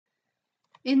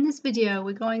In this video,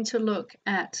 we're going to look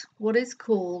at what is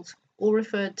called or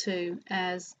referred to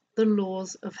as the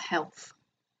laws of health.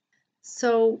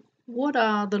 So, what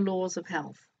are the laws of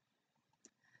health?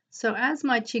 So, as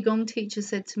my Qigong teacher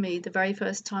said to me the very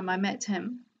first time I met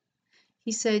him,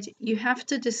 he said, you have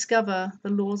to discover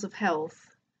the laws of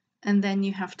health and then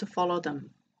you have to follow them.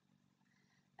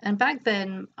 And back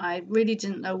then, I really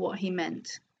didn't know what he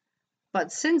meant.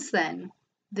 But since then,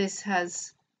 this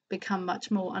has become much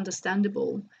more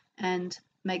understandable and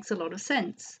makes a lot of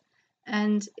sense.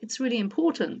 And it's really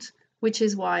important, which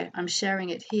is why I'm sharing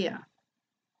it here.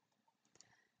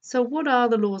 So, what are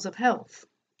the laws of health?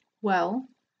 Well,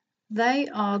 they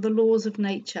are the laws of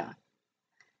nature,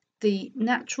 the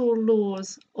natural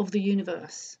laws of the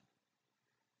universe.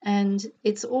 And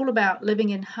it's all about living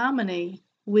in harmony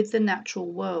with the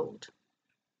natural world.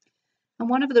 And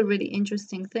one of the really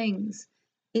interesting things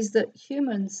is that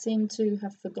humans seem to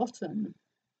have forgotten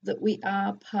that we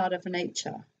are part of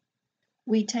nature.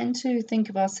 We tend to think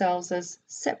of ourselves as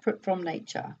separate from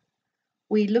nature.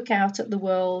 We look out at the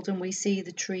world and we see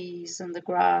the trees and the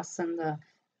grass and the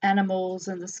animals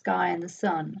and the sky and the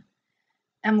sun.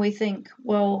 And we think,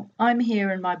 well, I'm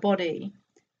here in my body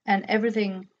and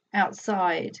everything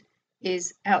outside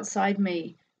is outside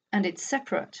me and it's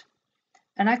separate.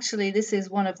 And actually, this is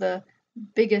one of the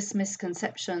biggest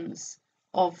misconceptions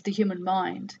of the human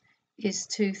mind, is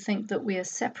to think that we are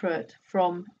separate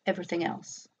from everything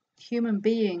else. Human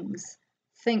beings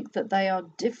think that they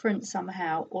are different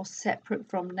somehow or separate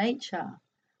from nature,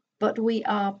 but we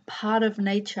are part of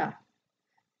nature,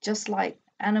 just like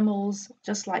animals,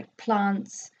 just like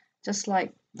plants, just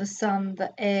like the sun,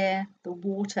 the air, the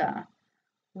water.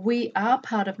 We are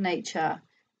part of nature,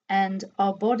 and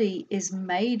our body is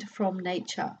made from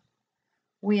nature.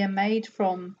 We are made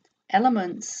from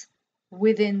elements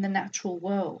within the natural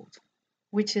world,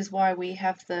 which is why we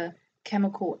have the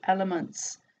chemical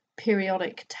elements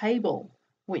periodic table,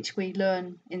 which we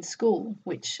learn in school,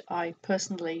 which I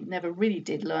personally never really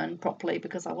did learn properly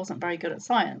because I wasn't very good at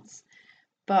science.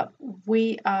 But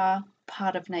we are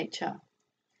part of nature.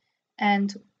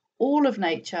 And all of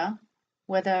nature,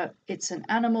 whether it's an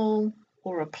animal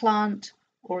or a plant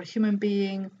or a human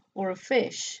being or a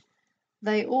fish,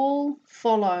 they all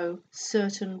follow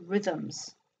certain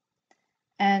rhythms.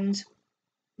 And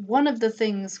one of the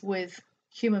things with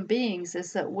human beings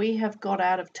is that we have got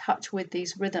out of touch with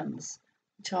these rhythms,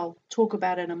 which I'll talk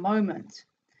about in a moment.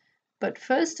 But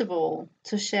first of all,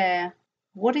 to share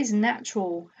what is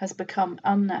natural has become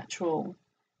unnatural,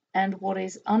 and what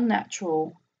is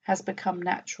unnatural has become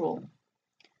natural.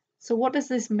 So, what does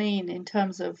this mean in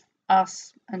terms of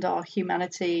us and our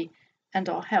humanity and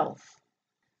our health?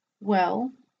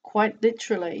 Well, quite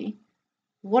literally,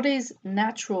 what is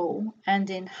natural and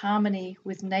in harmony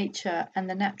with nature and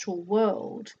the natural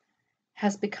world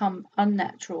has become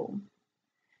unnatural,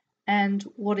 and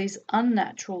what is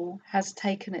unnatural has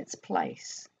taken its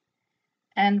place.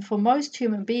 And for most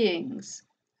human beings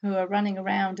who are running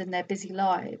around in their busy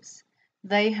lives,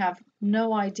 they have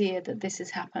no idea that this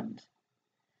has happened.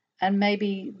 And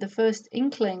maybe the first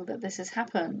inkling that this has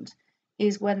happened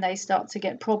is when they start to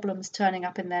get problems turning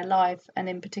up in their life, and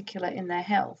in particular in their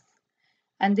health.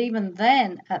 And even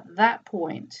then, at that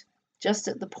point, just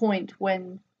at the point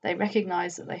when they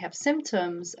recognize that they have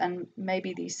symptoms, and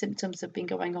maybe these symptoms have been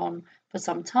going on for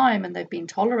some time and they've been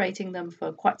tolerating them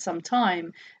for quite some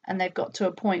time, and they've got to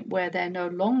a point where they're no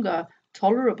longer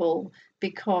tolerable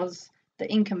because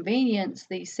the inconvenience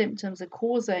these symptoms are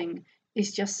causing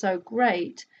is just so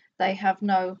great, they have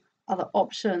no other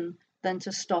option than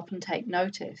to stop and take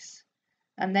notice.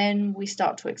 And then we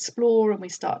start to explore and we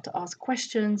start to ask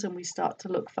questions and we start to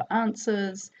look for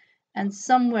answers. And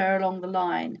somewhere along the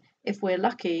line, if we're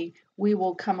lucky, we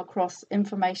will come across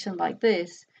information like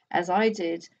this, as I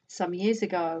did some years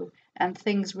ago, and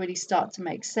things really start to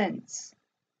make sense.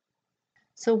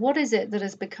 So, what is it that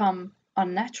has become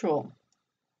unnatural?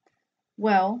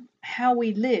 Well, how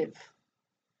we live.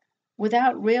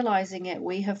 Without realizing it,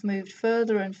 we have moved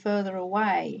further and further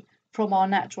away from our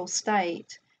natural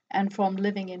state and from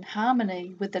living in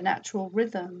harmony with the natural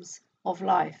rhythms of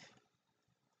life.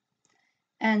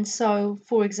 And so,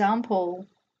 for example,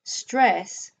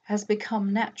 stress has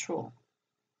become natural,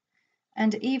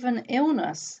 and even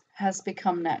illness has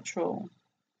become natural.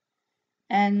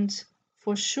 And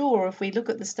for sure, if we look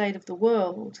at the state of the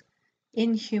world,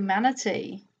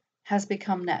 inhumanity has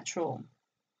become natural.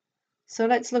 So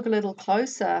let's look a little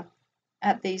closer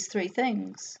at these three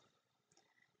things.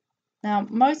 Now,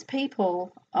 most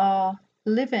people are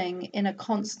living in a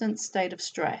constant state of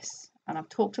stress, and I've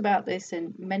talked about this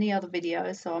in many other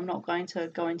videos, so I'm not going to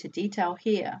go into detail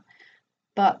here.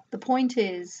 But the point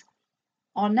is,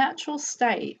 Our natural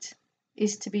state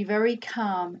is to be very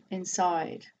calm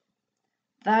inside.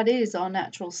 That is our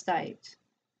natural state.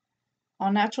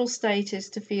 Our natural state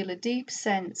is to feel a deep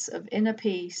sense of inner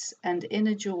peace and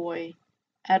inner joy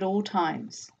at all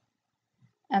times.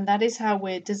 And that is how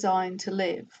we're designed to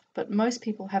live. But most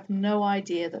people have no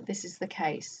idea that this is the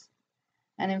case.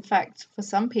 And in fact, for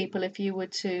some people, if you were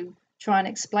to try and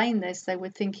explain this, they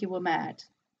would think you were mad.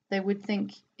 They would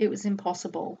think it was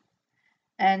impossible.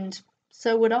 And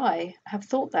so would I have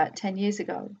thought that 10 years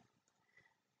ago.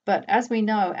 But as we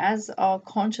know, as our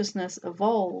consciousness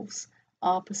evolves,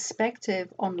 our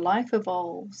perspective on life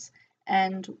evolves,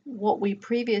 and what we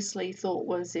previously thought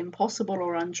was impossible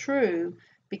or untrue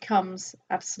becomes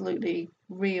absolutely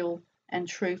real and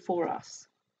true for us.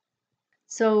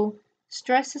 So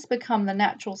stress has become the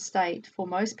natural state for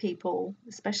most people,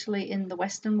 especially in the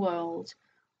Western world,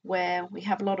 where we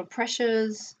have a lot of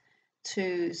pressures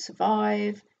to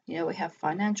survive. We have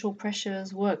financial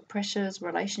pressures, work pressures,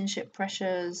 relationship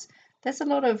pressures. There's a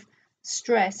lot of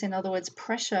stress, in other words,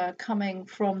 pressure coming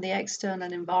from the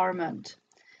external environment.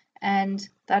 And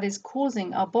that is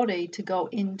causing our body to go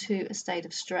into a state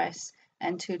of stress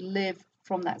and to live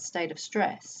from that state of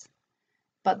stress.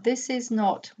 But this is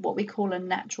not what we call a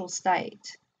natural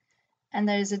state. And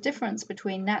there is a difference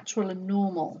between natural and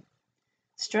normal.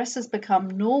 Stress has become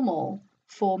normal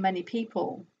for many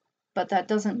people, but that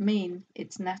doesn't mean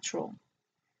it's natural.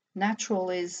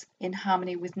 Natural is in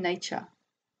harmony with nature.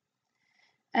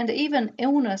 And even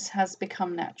illness has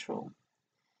become natural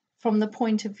from the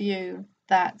point of view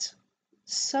that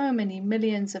so many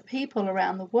millions of people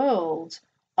around the world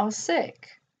are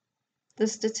sick. The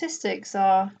statistics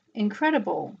are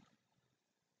incredible.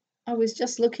 I was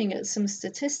just looking at some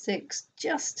statistics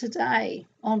just today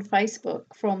on Facebook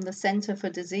from the Center for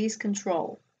Disease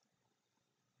Control.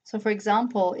 So, for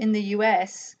example, in the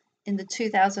US, in the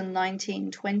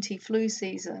 2019-20 flu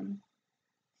season,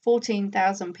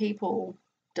 14,000 people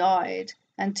died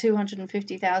and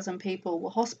 250,000 people were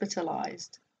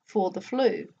hospitalized for the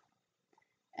flu.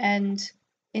 And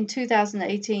in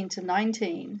 2018 to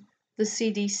 19, the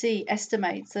CDC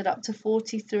estimates that up to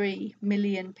 43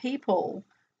 million people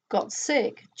got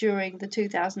sick during the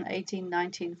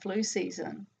 2018-19 flu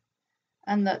season,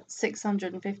 and that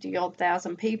 650 odd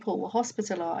thousand people were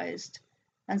hospitalized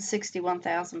and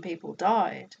 61,000 people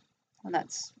died. And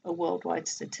that's a worldwide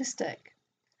statistic.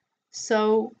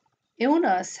 So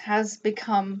illness has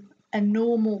become a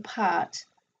normal part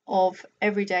of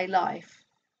everyday life,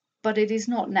 but it is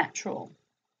not natural.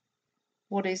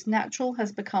 What is natural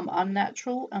has become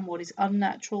unnatural, and what is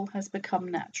unnatural has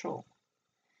become natural.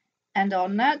 And our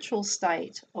natural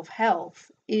state of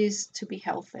health is to be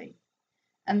healthy.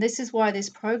 And this is why this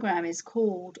program is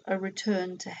called A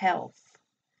Return to Health.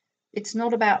 It's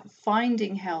not about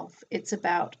finding health, it's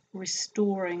about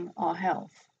restoring our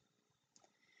health.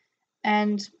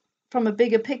 And from a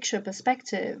bigger picture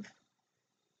perspective,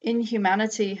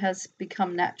 inhumanity has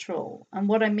become natural. And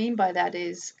what I mean by that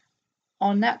is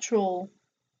our natural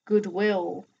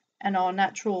goodwill and our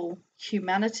natural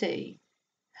humanity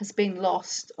has been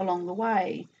lost along the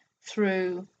way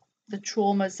through the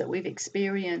traumas that we've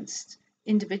experienced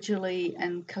individually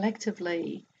and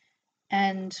collectively.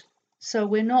 And so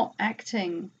we're not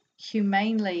acting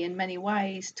humanely in many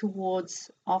ways towards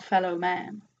our fellow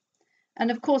man. And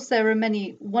of course, there are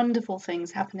many wonderful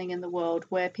things happening in the world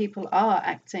where people are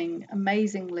acting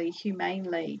amazingly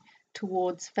humanely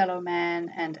towards fellow man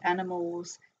and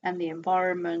animals and the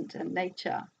environment and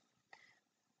nature.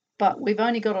 But we've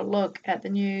only got to look at the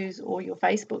news or your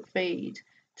Facebook feed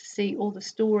to see all the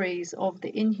stories of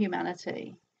the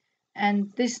inhumanity.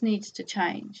 And this needs to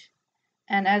change.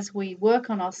 And as we work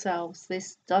on ourselves,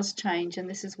 this does change. And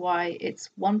this is why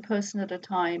it's one person at a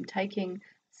time, taking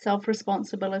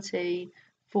self-responsibility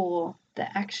for their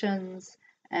actions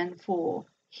and for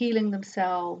healing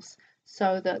themselves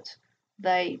so that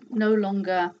they no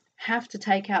longer have to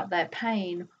take out their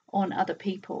pain on other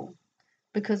people.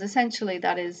 Because essentially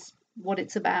that is what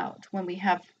it's about. When we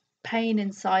have pain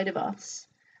inside of us,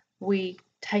 we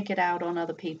take it out on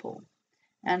other people.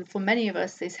 And for many of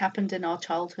us, this happened in our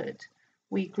childhood.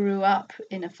 We grew up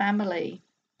in a family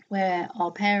where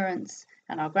our parents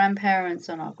and our grandparents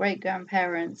and our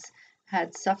great-grandparents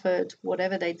had suffered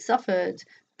whatever they'd suffered,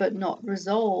 but not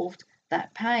resolved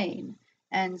that pain.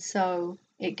 And so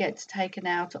it gets taken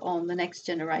out on the next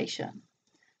generation.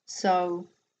 So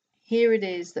here it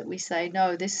is that we say,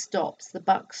 no, this stops. The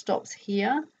buck stops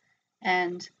here,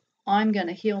 and I'm going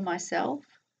to heal myself,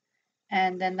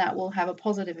 and then that will have a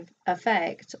positive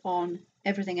effect on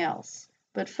everything else.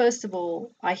 But first of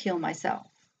all, I heal myself.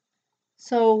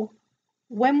 So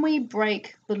when we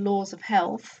break the laws of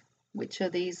health, which are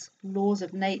these laws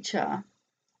of nature,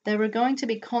 there are going to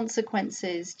be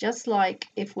consequences, just like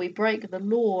if we break the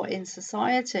law in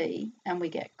society and we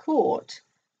get caught,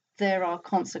 there are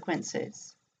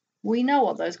consequences. We know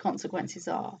what those consequences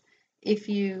are. If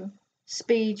you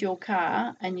speed your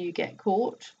car and you get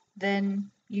caught, then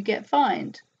you get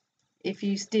fined. If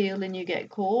you steal and you get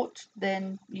caught,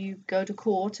 then you go to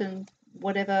court and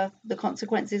whatever the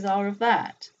consequences are of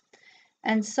that.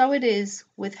 And so it is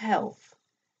with health,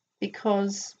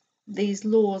 because these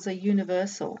laws are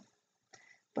universal.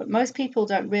 But most people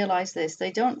don't realize this.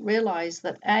 They don't realize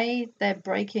that A, they're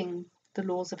breaking the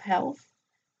laws of health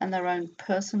and their own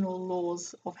personal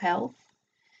laws of health,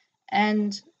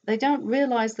 and they don't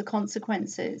realize the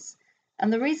consequences.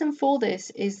 And the reason for this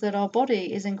is that our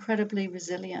body is incredibly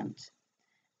resilient,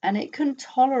 and it can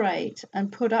tolerate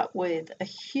and put up with a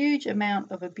huge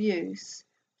amount of abuse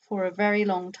for a very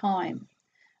long time.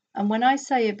 And when I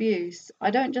say abuse,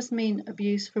 I don't just mean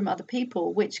abuse from other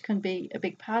people, which can be a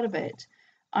big part of it.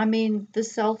 I mean the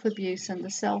self-abuse and the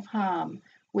self-harm,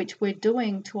 which we're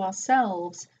doing to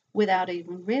ourselves without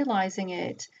even realizing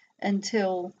it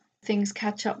until things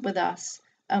catch up with us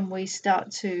and we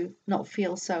start to not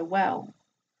feel so well.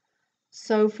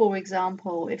 So, for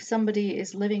example, if somebody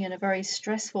is living in a very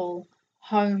stressful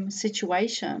home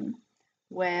situation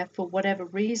where, for whatever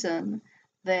reason,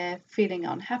 they're feeling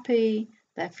unhappy,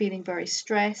 they're feeling very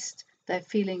stressed, they're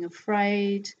feeling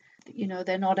afraid,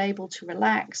 they're not able to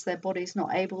relax, their body's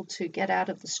not able to get out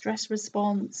of the stress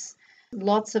response,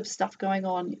 lots of stuff going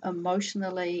on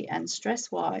emotionally and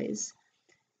stress-wise.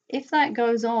 If that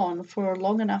goes on for a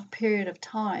long enough period of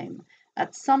time,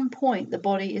 at some point the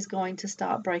body is going to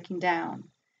start breaking down.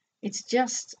 It's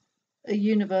just a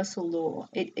universal law.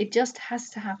 It just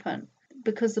has to happen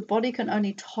because the body can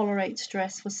only tolerate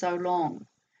stress for so long.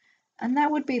 And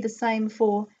that would be the same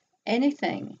for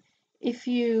anything. If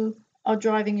you are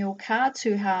driving your car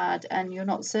too hard and you're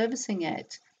not servicing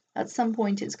it, at some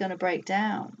point it's going to break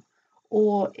down.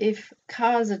 Or if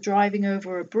cars are driving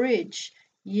over a bridge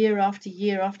year after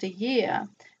year after year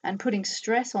and putting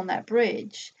stress on that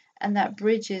bridge, and that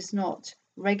bridge is not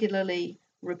regularly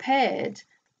repaired,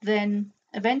 then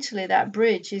eventually that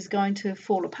bridge is going to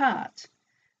fall apart.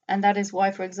 And that is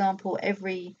why, for example,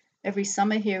 every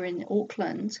summer here in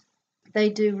Auckland, they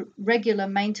do regular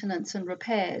maintenance and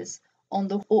repairs on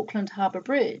the Auckland Harbour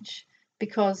Bridge,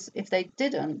 because if they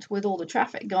didn't, with all the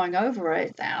traffic going over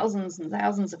it, thousands and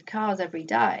thousands of cars every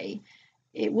day,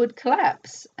 it would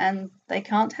collapse, and they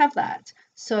can't have that.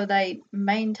 So they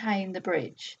maintain the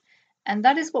bridge. And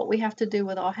that is what we have to do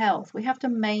with our health. We have to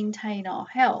maintain our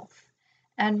health.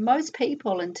 And most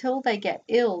people, until they get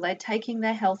ill, they're taking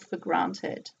their health for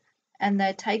granted, and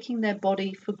they're taking their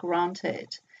body for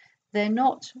granted. They're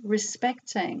not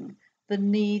respecting the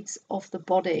needs of the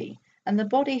body. And the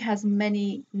body has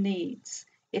many needs.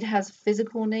 It has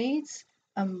physical needs,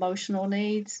 emotional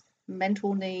needs,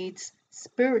 mental needs,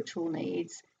 spiritual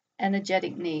needs,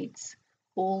 energetic needs,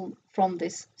 all from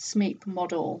this SMEEP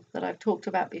model that I've talked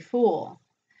about before.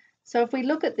 So if we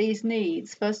look at these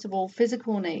needs, first of all,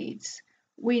 physical needs,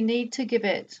 we need to give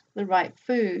it the right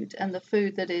food, and the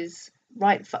food that is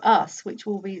right for us, which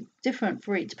will be different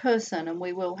for each person, and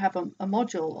we will have a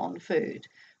module on food.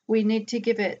 We need to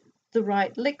give it the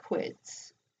right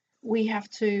liquids. We have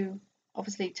to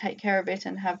obviously take care of it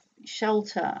and have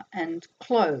shelter and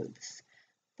clothes.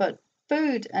 But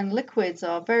food and liquids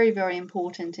are very, very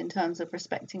important in terms of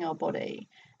respecting our body,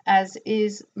 as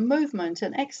is movement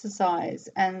and exercise,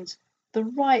 and the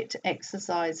right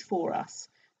exercise for us.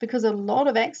 Because a lot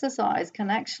of exercise can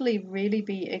actually really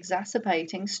be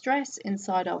exacerbating stress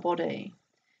inside our body.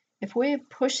 If we're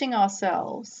pushing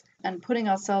ourselves and putting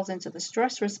ourselves into the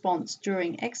stress response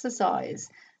during exercise,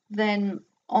 then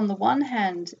on the one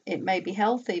hand, it may be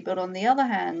healthy, but on the other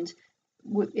hand,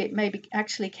 it may be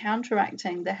actually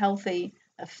counteracting the healthy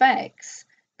effects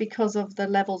because of the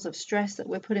levels of stress that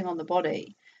we're putting on the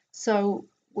body. So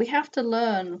we have to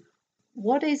learn,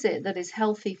 what is it that is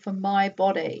healthy for my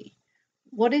body?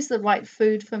 What is the right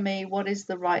food for me? What is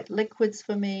the right liquids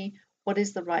for me? What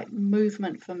is the right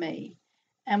movement for me?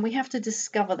 And we have to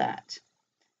discover that,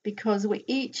 because we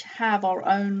each have our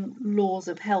own laws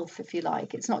of health, if you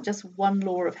like. It's not just one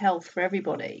law of health for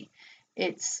everybody.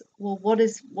 It's, well, what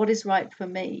is right for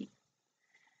me?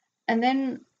 And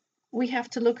then we have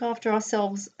to look after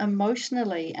ourselves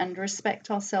emotionally and respect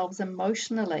ourselves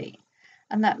emotionally.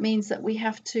 And that means that we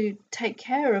have to take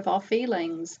care of our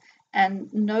feelings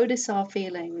and notice our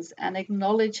feelings and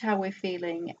acknowledge how we're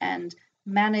feeling and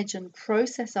manage and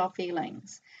process our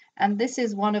feelings. And this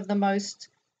is one of the most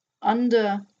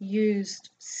underused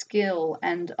skill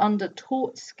and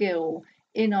under-taught skill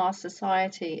in our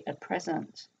society at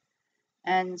present.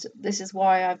 And this is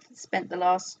why I've spent the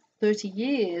last 30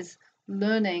 years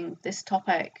learning this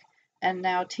topic and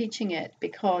now teaching it,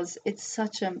 because it's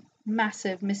such a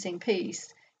massive missing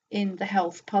piece in the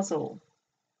health puzzle.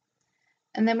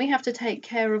 And then we have to take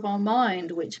care of our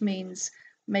mind, which means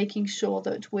making sure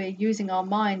that we're using our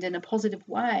mind in a positive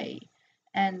way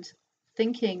and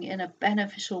thinking in a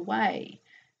beneficial way,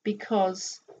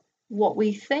 because what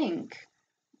we think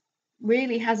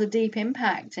really has a deep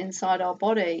impact inside our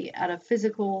body at a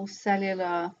physical,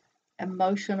 cellular,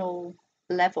 emotional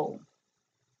level.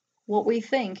 What we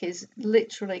think is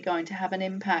literally going to have an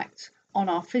impact on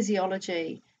our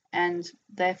physiology and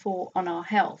therefore on our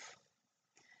health.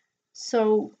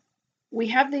 So we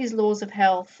have these laws of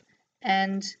health,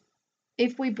 and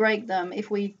if we break them, if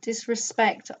we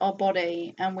disrespect our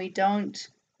body and we don't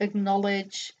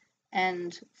acknowledge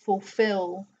and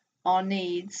fulfill our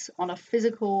needs on a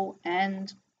physical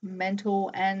and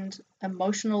mental and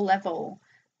emotional level,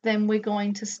 then we're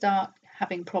going to start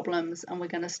having problems and we're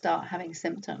going to start having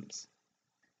symptoms.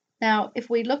 Now, if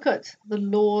we look at the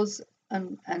laws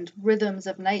and rhythms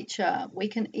of nature, we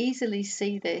can easily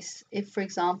see this if, for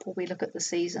example, we look at the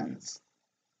seasons.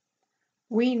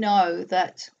 We know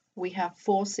that we have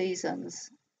 4 seasons.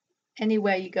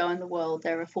 Anywhere you go in the world,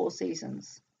 there are 4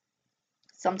 seasons.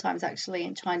 Sometimes actually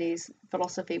in Chinese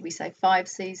philosophy, we say 5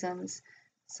 seasons.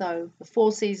 So the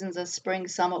 4 seasons are spring,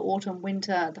 summer, autumn,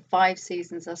 winter. The 5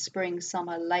 seasons are spring,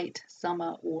 summer, late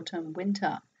summer, autumn,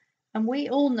 winter. And we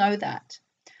all know that.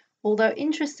 Although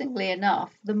interestingly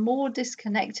enough, the more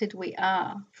disconnected we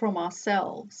are from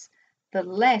ourselves, the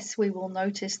less we will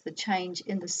notice the change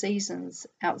in the seasons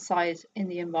outside in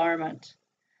the environment.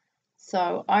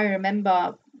 So I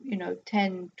remember,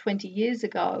 10, 20 years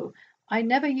ago, I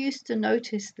never used to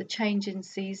notice the change in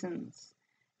seasons.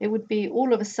 It would be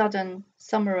all of a sudden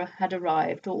summer had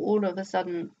arrived, or all of a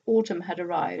sudden autumn had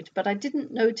arrived, but I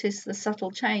didn't notice the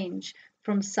subtle change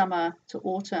from summer to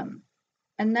autumn.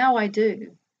 And now I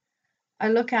do. I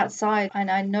look outside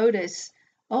and I notice,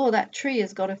 oh, that tree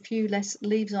has got a few less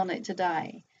leaves on it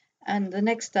today. And the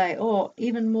next day, oh,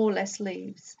 even more less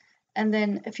leaves. And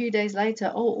then a few days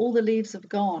later, oh, all the leaves have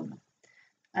gone.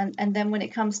 And then when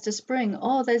it comes to spring,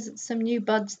 oh, there's some new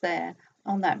buds there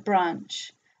on that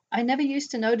branch. I never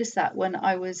used to notice that when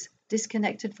I was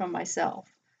disconnected from myself.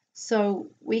 So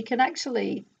we can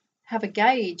actually have a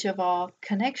gauge of our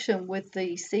connection with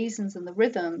the seasons and the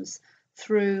rhythms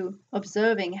through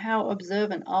observing how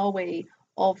observant are we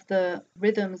of the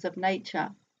rhythms of nature.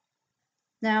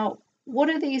 Now, what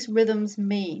do these rhythms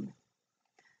mean?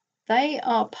 They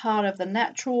are part of the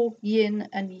natural yin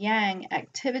and yang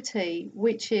activity,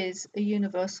 which is a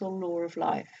universal law of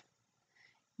life.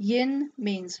 Yin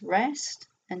means rest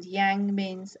and yang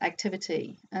means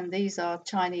activity, and these are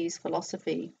Chinese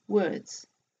philosophy words.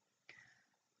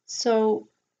 So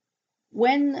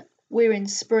when we're in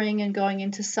spring and going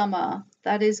into summer,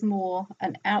 that is more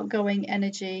an outgoing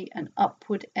energy, an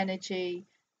upward energy,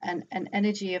 and an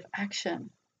energy of action.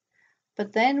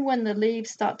 But then when the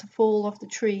leaves start to fall off the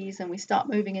trees and we start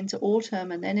moving into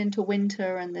autumn and then into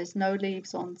winter and there's no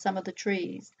leaves on some of the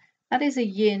trees, that is a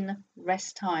yin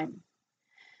rest time.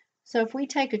 So if we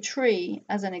take a tree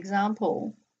as an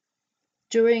example,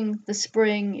 during the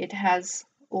spring it has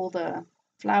all the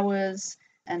flowers,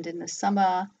 and in the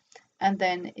summer, and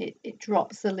then it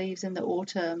drops the leaves in the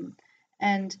autumn,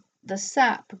 and the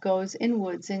sap goes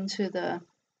inwards into the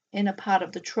inner part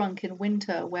of the trunk in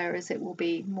winter, whereas it will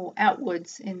be more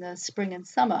outwards in the spring and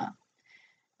summer.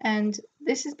 And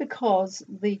this is because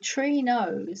the tree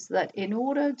knows that in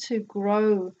order to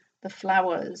grow the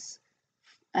flowers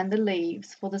and the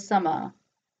leaves for the summer,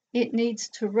 it needs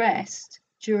to rest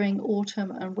during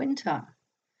autumn and winter.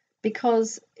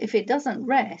 Because if it doesn't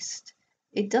rest,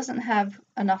 it doesn't have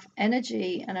enough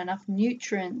energy and enough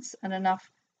nutrients and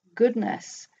enough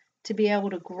goodness to be able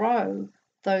to grow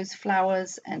those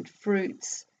flowers and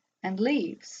fruits and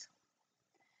leaves.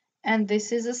 And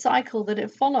this is a cycle that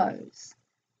it follows.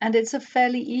 And it's a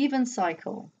fairly even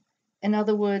cycle. In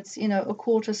other words, a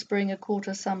quarter spring, a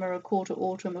quarter summer, a quarter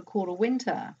autumn, a quarter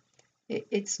winter.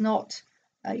 It's not,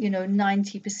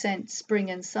 90%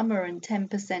 spring and summer and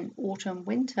 10% autumn,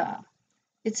 winter.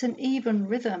 It's an even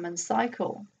rhythm and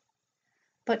cycle.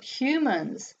 But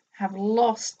humans have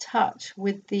lost touch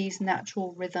with these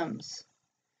natural rhythms.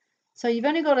 So you've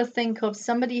only got to think of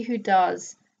somebody who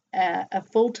does a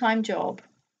full-time job.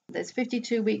 There's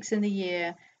 52 weeks in the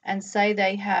year, and say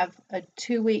they have a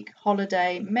 2-week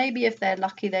holiday. Maybe if they're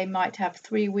lucky, they might have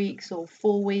 3 weeks or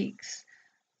 4 weeks.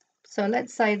 So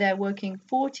let's say they're working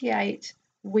 48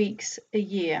 weeks a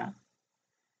year,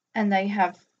 and they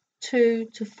have 2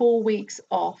 to 4 weeks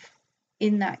off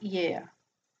in that year.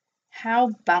 How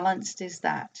balanced is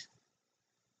that?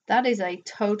 That is a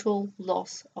total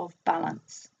loss of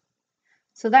balance.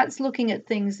 So that's looking at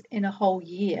things in a whole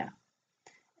year.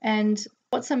 And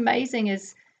what's amazing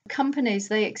is companies,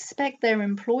 they expect their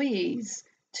employees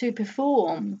to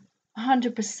perform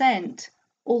 100%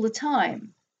 all the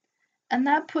time. And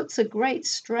that puts a great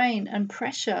strain and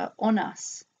pressure on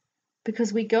us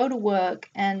because we go to work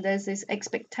and there's this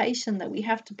expectation that we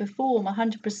have to perform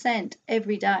 100%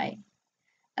 every day.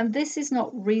 And this is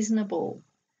not reasonable.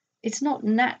 It's not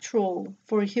natural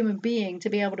for a human being to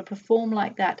be able to perform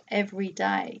like that every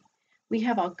day. We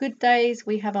have our good days,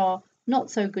 we have our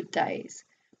not so good days.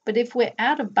 But if we're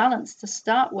out of balance to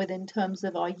start with in terms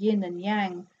of our yin and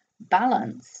yang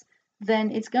balance,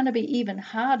 then it's going to be even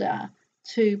harder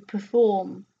to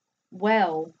perform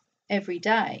well every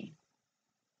day.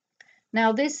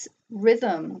 Now, this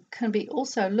rhythm can be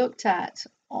also looked at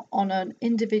on an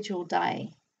individual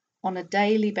day, on a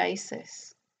daily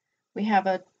basis. We have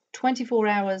a 24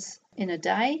 hours in a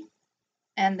day,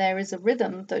 and there is a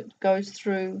rhythm that goes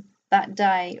through that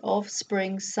day of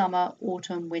spring, summer,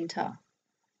 autumn, winter.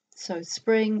 So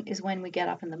spring is when we get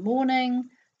up in the morning,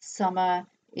 summer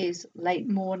is late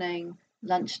morning,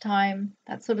 lunchtime,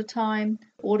 that sort of time,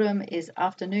 autumn is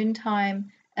afternoon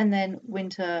time, and then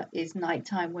winter is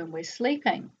nighttime when we're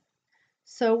sleeping.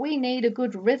 So we need a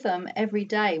good rhythm every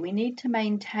day. We need to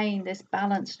maintain this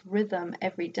balanced rhythm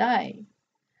every day.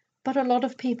 But a lot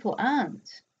of people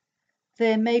aren't.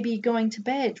 They're maybe going to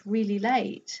bed really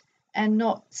late and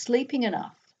not sleeping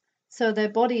enough. So their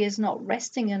body is not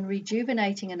resting and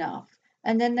rejuvenating enough.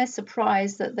 And then they're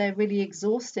surprised that they're really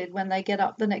exhausted when they get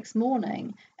up the next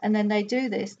morning. And then they do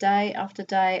this day after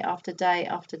day after day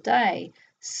after day,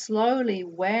 slowly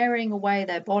wearing away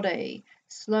their body,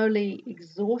 slowly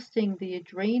exhausting the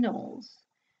adrenals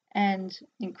and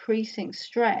increasing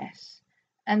stress.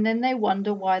 And then they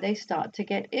wonder why they start to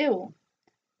get ill.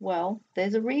 Well,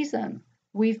 there's a reason.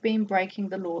 We've been breaking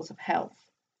the laws of health.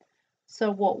 So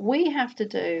what we have to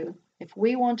do if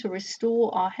we want to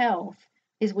restore our health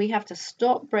is we have to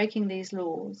stop breaking these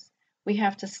laws. We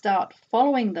have to start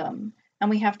following them, and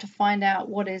we have to find out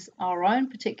what is our own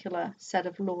particular set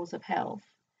of laws of health.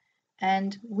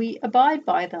 And we abide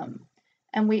by them,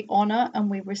 and we honor and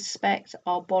we respect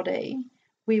our body.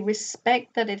 We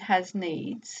respect that it has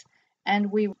needs,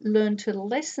 and we learn to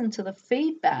listen to the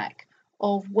feedback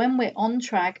of when we're on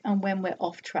track and when we're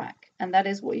off track. And that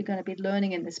is what you're going to be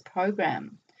learning in this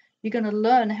program. You're going to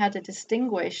learn how to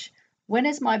distinguish when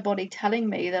is my body telling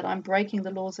me that I'm breaking the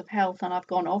laws of health and I've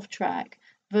gone off track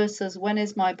versus when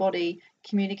is my body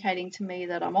communicating to me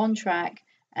that I'm on track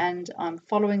and I'm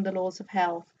following the laws of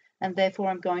health and therefore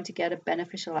I'm going to get a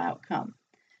beneficial outcome.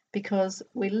 Because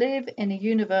we live in a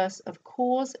universe of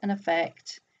cause and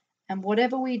effect, and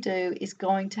whatever we do is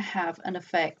going to have an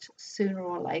effect sooner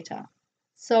or later.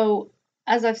 So,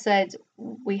 as I've said,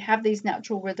 we have these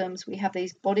natural rhythms, we have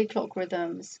these body clock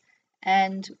rhythms,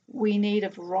 and we need a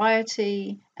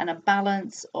variety and a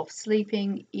balance of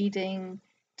sleeping, eating,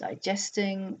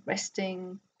 digesting,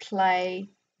 resting, play,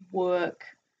 work.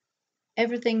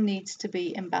 Everything needs to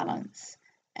be in balance.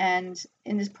 And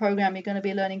in this program, you're going to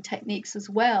be learning techniques as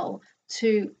well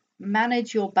to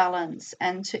manage your balance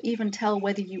and to even tell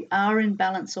whether you are in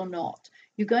balance or not.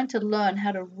 You're going to learn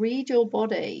how to read your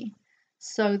body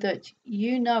so that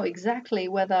you know exactly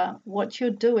whether what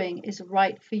you're doing is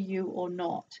right for you or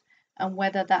not, and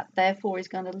whether that therefore is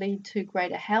going to lead to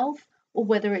greater health or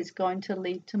whether it's going to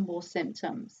lead to more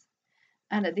symptoms.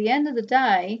 And at the end of the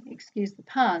day, excuse the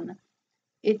pun,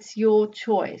 it's your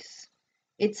choice.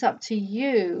 It's up to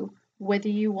you whether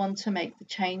you want to make the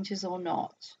changes or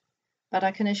not. But I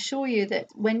can assure you that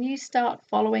when you start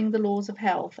following the laws of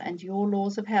health and your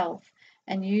laws of health,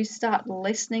 and you start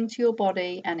listening to your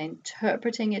body and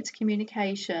interpreting its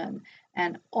communication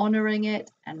and honoring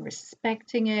it and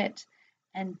respecting it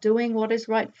and doing what is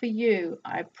right for you,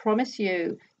 I promise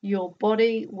you, your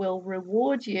body will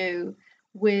reward you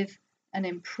with an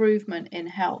improvement in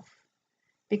health.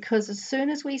 Because as soon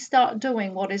as we start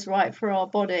doing what is right for our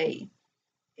body,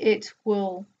 it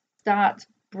will start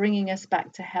bringing us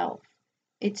back to health.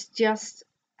 It's just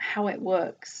how it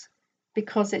works,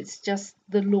 because it's just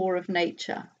the law of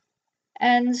nature.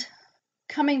 And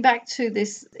coming back to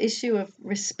this issue of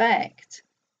respect,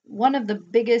 one of the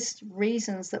biggest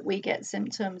reasons that we get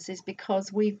symptoms is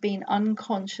because we've been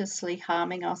unconsciously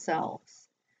harming ourselves.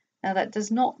 Now, that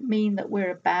does not mean that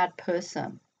we're a bad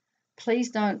person.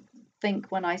 Please don't think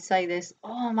when I say this,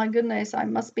 oh my goodness, I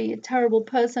must be a terrible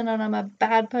person and I'm a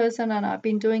bad person and I've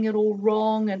been doing it all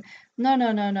wrong. And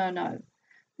no.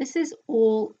 This is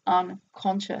all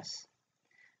unconscious,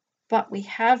 but we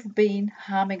have been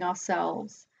harming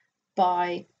ourselves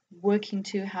by working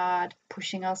too hard,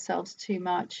 pushing ourselves too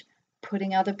much,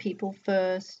 putting other people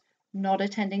first, not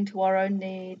attending to our own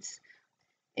needs.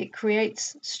 It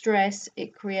creates stress,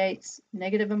 it creates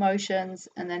negative emotions,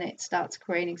 and then it starts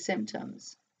creating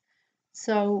symptoms.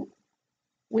 So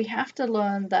we have to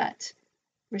learn that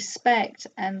respect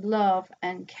and love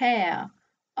and care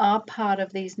are part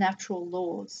of these natural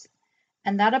laws.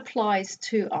 And that applies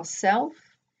to ourselves,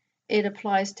 it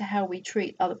applies to how we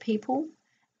treat other people,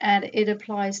 and it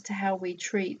applies to how we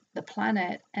treat the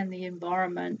planet and the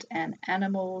environment and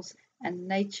animals and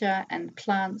nature and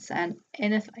plants and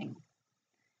anything.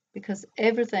 Because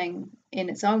everything in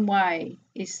its own way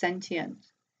is sentient,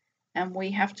 and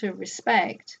we have to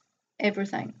respect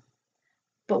everything.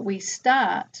 But we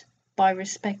start by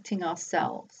respecting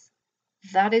ourselves.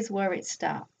 That is where it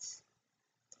starts.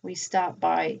 We start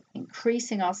by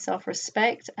increasing our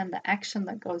self-respect and the action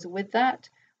that goes with that.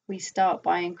 We start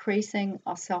by increasing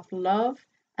our self-love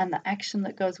and the action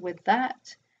that goes with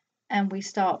that. And we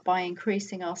start by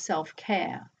increasing our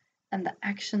self-care and the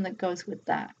action that goes with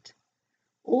that.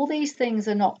 All these things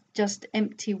are not just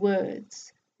empty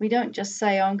words. We don't just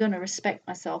say, oh, I'm going to respect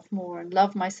myself more and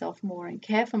love myself more and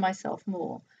care for myself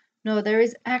more. No, there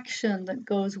is action that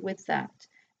goes with that.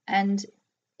 And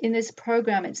in this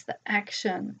program, it's the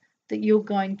action that you're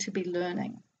going to be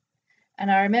learning.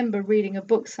 And I remember reading a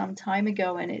book some time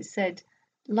ago, and it said,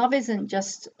 love isn't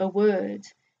just a word,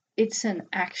 it's an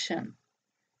action.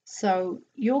 So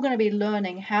you're going to be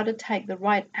learning how to take the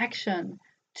right action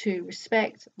to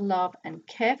respect, love, and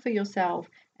care for yourself,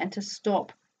 and to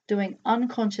stop doing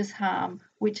unconscious harm,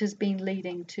 which has been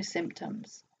leading to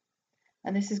symptoms.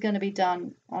 And this is going to be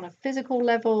done on a physical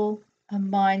level, a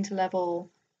mind level,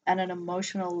 and an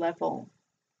emotional level.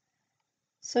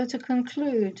 So to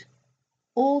conclude,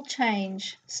 all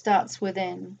change starts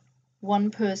within, one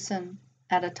person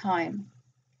at a time.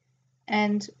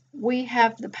 And we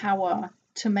have the power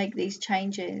to make these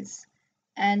changes.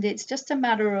 And it's just a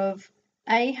matter of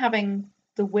A, having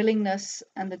the willingness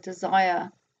and the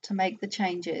desire to make the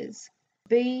changes,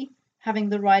 B, having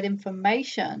the right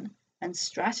information and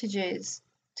strategies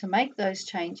to make those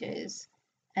changes,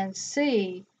 and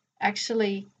C,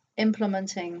 actually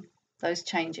implementing those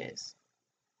changes.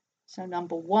 So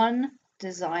number one,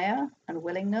 desire and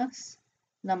willingness.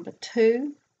 Number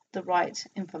two, the right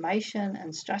information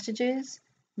and strategies.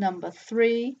 Number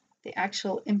three, the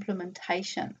actual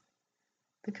implementation.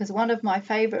 Because one of my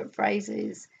favorite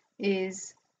phrases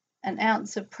is, an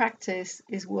ounce of practice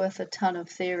is worth a ton of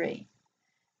theory.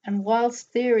 And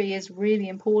whilst theory is really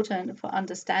important for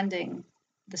understanding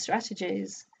the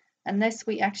strategies, unless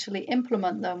we actually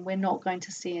implement them, we're not going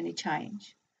to see any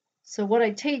change. So what I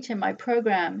teach in my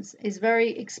programs is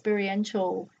very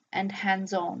experiential and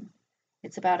hands-on.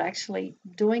 It's about actually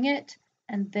doing it,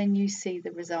 and then you see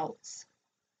the results.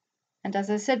 And as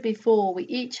I said before, we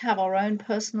each have our own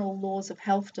personal laws of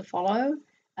health to follow,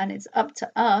 and it's up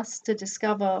to us to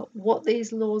discover what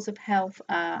these laws of health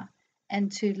are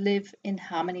and to live in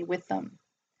harmony with them.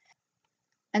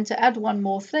 And to add one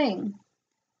more thing,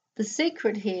 the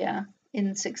secret here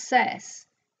in success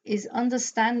is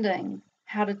understanding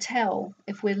how to tell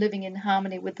if we're living in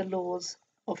harmony with the laws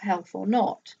of health or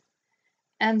not.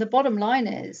 And the bottom line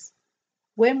is,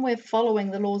 when we're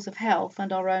following the laws of health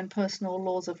and our own personal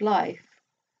laws of life,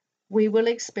 we will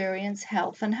experience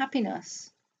health and happiness.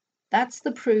 That's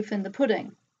the proof in the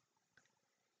pudding.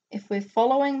 If we're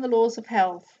following the laws of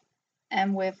health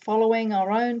and we're following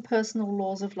our own personal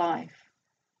laws of life,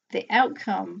 the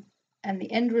outcome and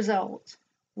the end result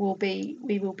will be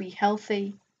we will be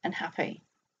healthy and happy.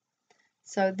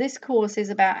 So this course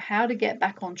is about how to get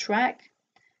back on track,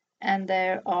 and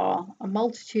there are a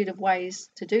multitude of ways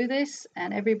to do this,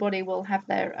 and everybody will have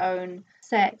their own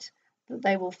set that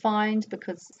they will find,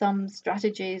 because some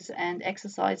strategies and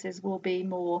exercises will be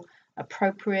more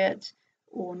appropriate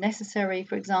or necessary,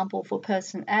 for example, for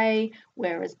person A,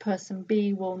 whereas person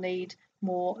B will need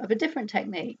more of a different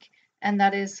technique. And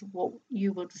that is what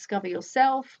you will discover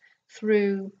yourself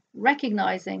through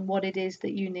recognizing what it is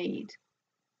that you need.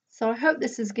 So I hope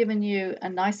this has given you a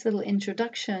nice little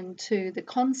introduction to the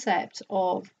concept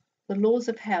of the laws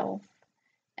of health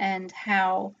and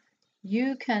how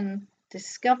you can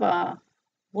discover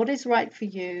what is right for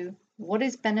you, what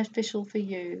is beneficial for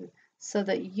you, so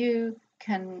that you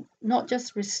can not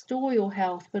just restore your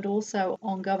health, but also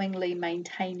ongoingly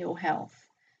maintain your health.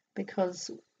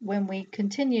 Because when we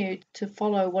continue to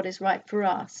follow what is right for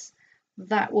us,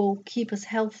 that will keep us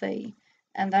healthy,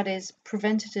 and that is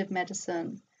preventative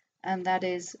medicine. And that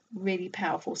is really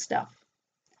powerful stuff.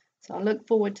 So I look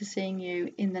forward to seeing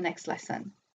you in the next lesson.